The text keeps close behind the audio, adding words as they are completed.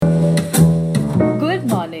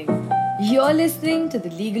You're listening to the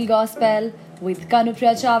Legal Gospel with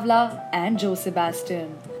Kanupriya Chawla and Joe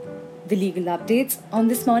Sebastian. The legal updates on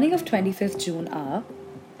this morning of 25th June are: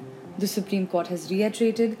 the Supreme Court has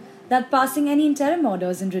reiterated that passing any interim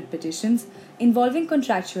orders and writ petitions involving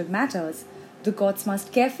contractual matters, the courts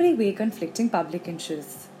must carefully weigh conflicting public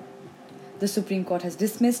interests. The Supreme Court has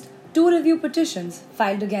dismissed 2 review petitions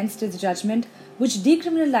filed against its judgment which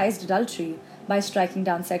decriminalized adultery by striking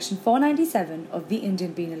down Section 497 of the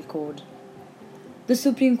Indian Penal Code. The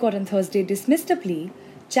Supreme Court on Thursday dismissed a plea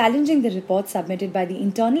challenging the report submitted by the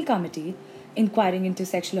Internal Committee inquiring into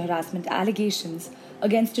sexual harassment allegations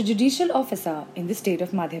against a judicial officer in the state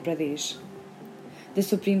of Madhya Pradesh. The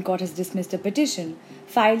Supreme Court has dismissed a petition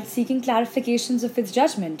filed seeking clarifications of its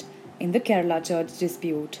judgment in the Kerala church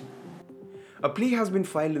dispute. A plea has been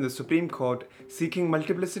filed in the Supreme Court seeking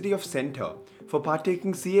multiplicity of centre for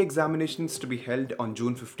partaking CA examinations to be held on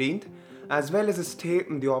June 15th, as well as a stay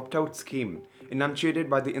in the opt-out scheme enunciated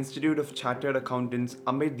by the Institute of Chartered Accountants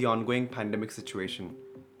amid the ongoing pandemic situation.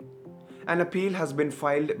 An appeal has been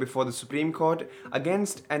filed before the Supreme Court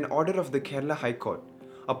against an order of the Kerala High Court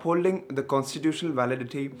upholding the constitutional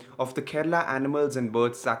validity of the Kerala Animals and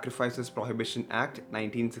Birds Sacrifices Prohibition Act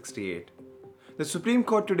 1968. The Supreme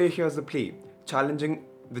Court today hears a plea challenging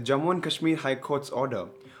the Jammu and Kashmir High Court's order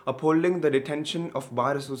upholding the detention of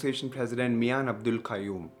Bar Association President Mian Abdul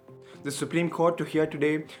Qayyum. The Supreme Court to hear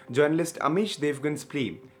today journalist Amish Devgan's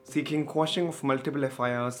plea seeking quashing of multiple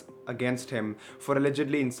FIRs against him for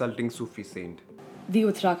allegedly insulting Sufi saint. The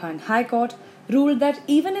Uttarakhand High Court ruled that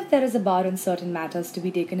even if there is a bar on certain matters to be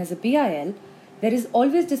taken as a PIL, there is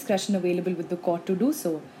always discretion available with the court to do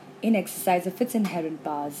so in exercise of its inherent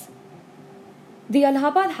powers. The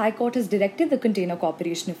Allahabad High Court has directed the Container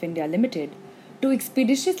Corporation of India Limited to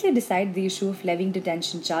expeditiously decide the issue of levying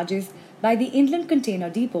detention charges by the inland container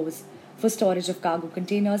depots for storage of cargo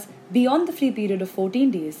containers beyond the free period of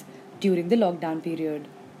 14 days during the lockdown period.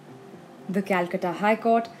 The Calcutta High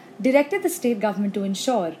Court directed the state government to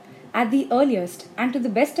ensure, at the earliest and to the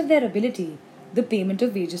best of their ability, the payment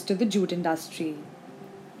of wages to the jute industry.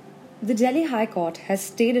 The Delhi High Court has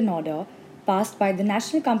stayed an order passed by the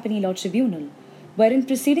National Company Law Tribunal, wherein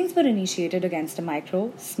proceedings were initiated against a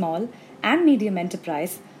micro, small, and medium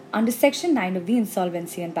enterprise under Section 9 of the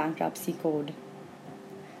Insolvency and Bankruptcy Code.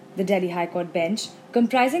 The Delhi High Court bench,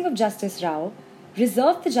 comprising of Justice Rao,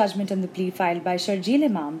 reserved the judgment on the plea filed by Sharjeel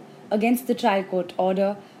Imam against the trial court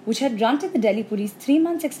order which had granted the Delhi police 3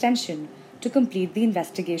 months extension to complete the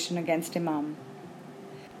investigation against Imam.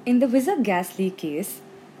 In the Vizag gas leak case,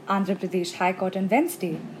 Andhra Pradesh High Court on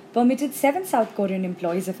Wednesday permitted 7 South Korean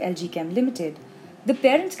employees of LG Chem Limited, the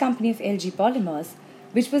parent company of LG Polymers,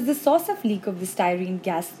 which was the source of leak of the styrene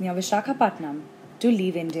gas near Visakhapatnam, to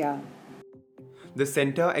leave India. The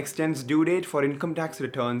centre extends due date for income tax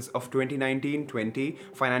returns of 2019-20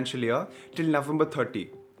 financial year till November 30.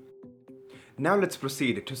 Now let's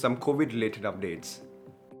proceed to some COVID-related updates.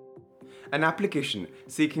 An application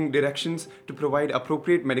seeking directions to provide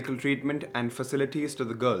appropriate medical treatment and facilities to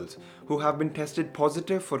the girls who have been tested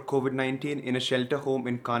positive for COVID-19 in a shelter home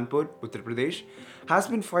in Kanpur, Uttar Pradesh, has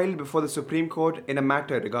been filed before the Supreme Court in a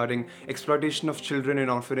matter regarding exploitation of children in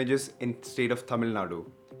orphanages in the state of Tamil Nadu.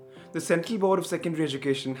 The Central Board of Secondary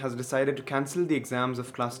Education has decided to cancel the exams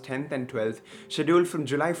of class 10th and 12th scheduled from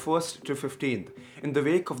July 1st to 15th in the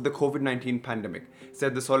wake of the COVID-19 pandemic,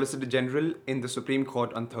 said the Solicitor General in the Supreme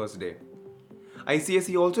Court on Thursday.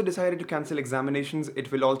 ICSE also decided to cancel examinations. It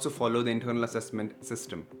will also follow the internal assessment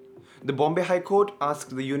system. The Bombay High Court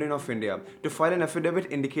asked the Union of India to file an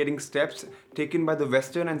affidavit indicating steps taken by the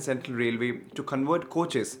Western and Central Railway to convert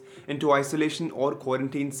coaches into isolation or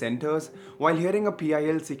quarantine centres while hearing a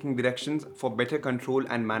PIL seeking directions for better control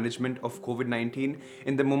and management of COVID-19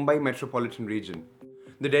 in the Mumbai metropolitan region.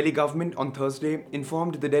 The Delhi government on Thursday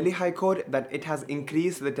informed the Delhi High Court that it has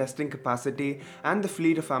increased the testing capacity and the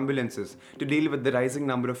fleet of ambulances to deal with the rising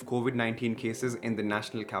number of COVID-19 cases in the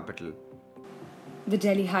national capital. The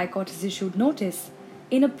Delhi High Court has issued notice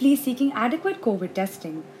in a plea seeking adequate COVID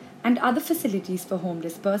testing and other facilities for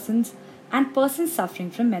homeless persons and persons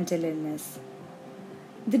suffering from mental illness.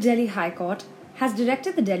 The Delhi High Court has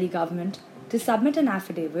directed the Delhi government to submit an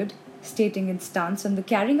affidavit stating its stance on the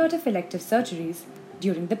carrying out of elective surgeries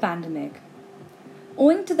during the pandemic.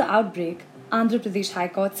 Owing to the outbreak, Andhra Pradesh High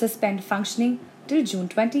Court suspend functioning till June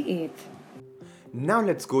 28th. Now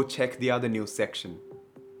let's go check the other news section.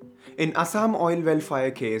 In Assam oil well fire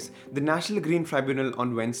case, the National Green Tribunal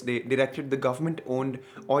on Wednesday directed the government-owned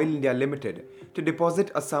Oil India Limited to deposit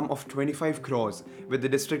a sum of 25 crores with the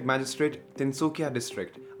district magistrate Tinsukia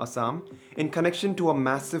district, Assam, in connection to a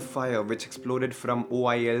massive fire which exploded from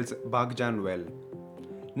OIL's Bagjan well.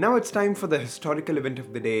 Now it's time for the historical event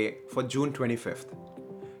of the day for June 25th.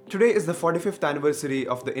 Today is the 45th anniversary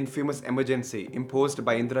of the infamous emergency imposed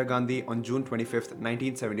by Indira Gandhi on June 25th,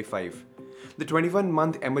 1975. The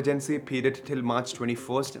 21-month emergency period till March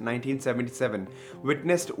 21st, 1977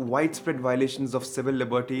 witnessed widespread violations of civil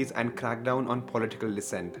liberties and crackdown on political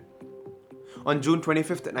dissent. On June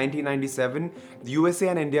 25th, 1997, the USA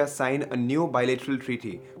and India signed a new bilateral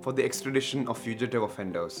treaty for the extradition of fugitive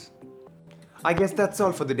offenders. I guess that's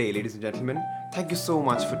all for the day, ladies and gentlemen. Thank you so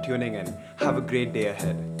much for tuning in. Have a great day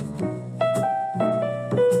ahead.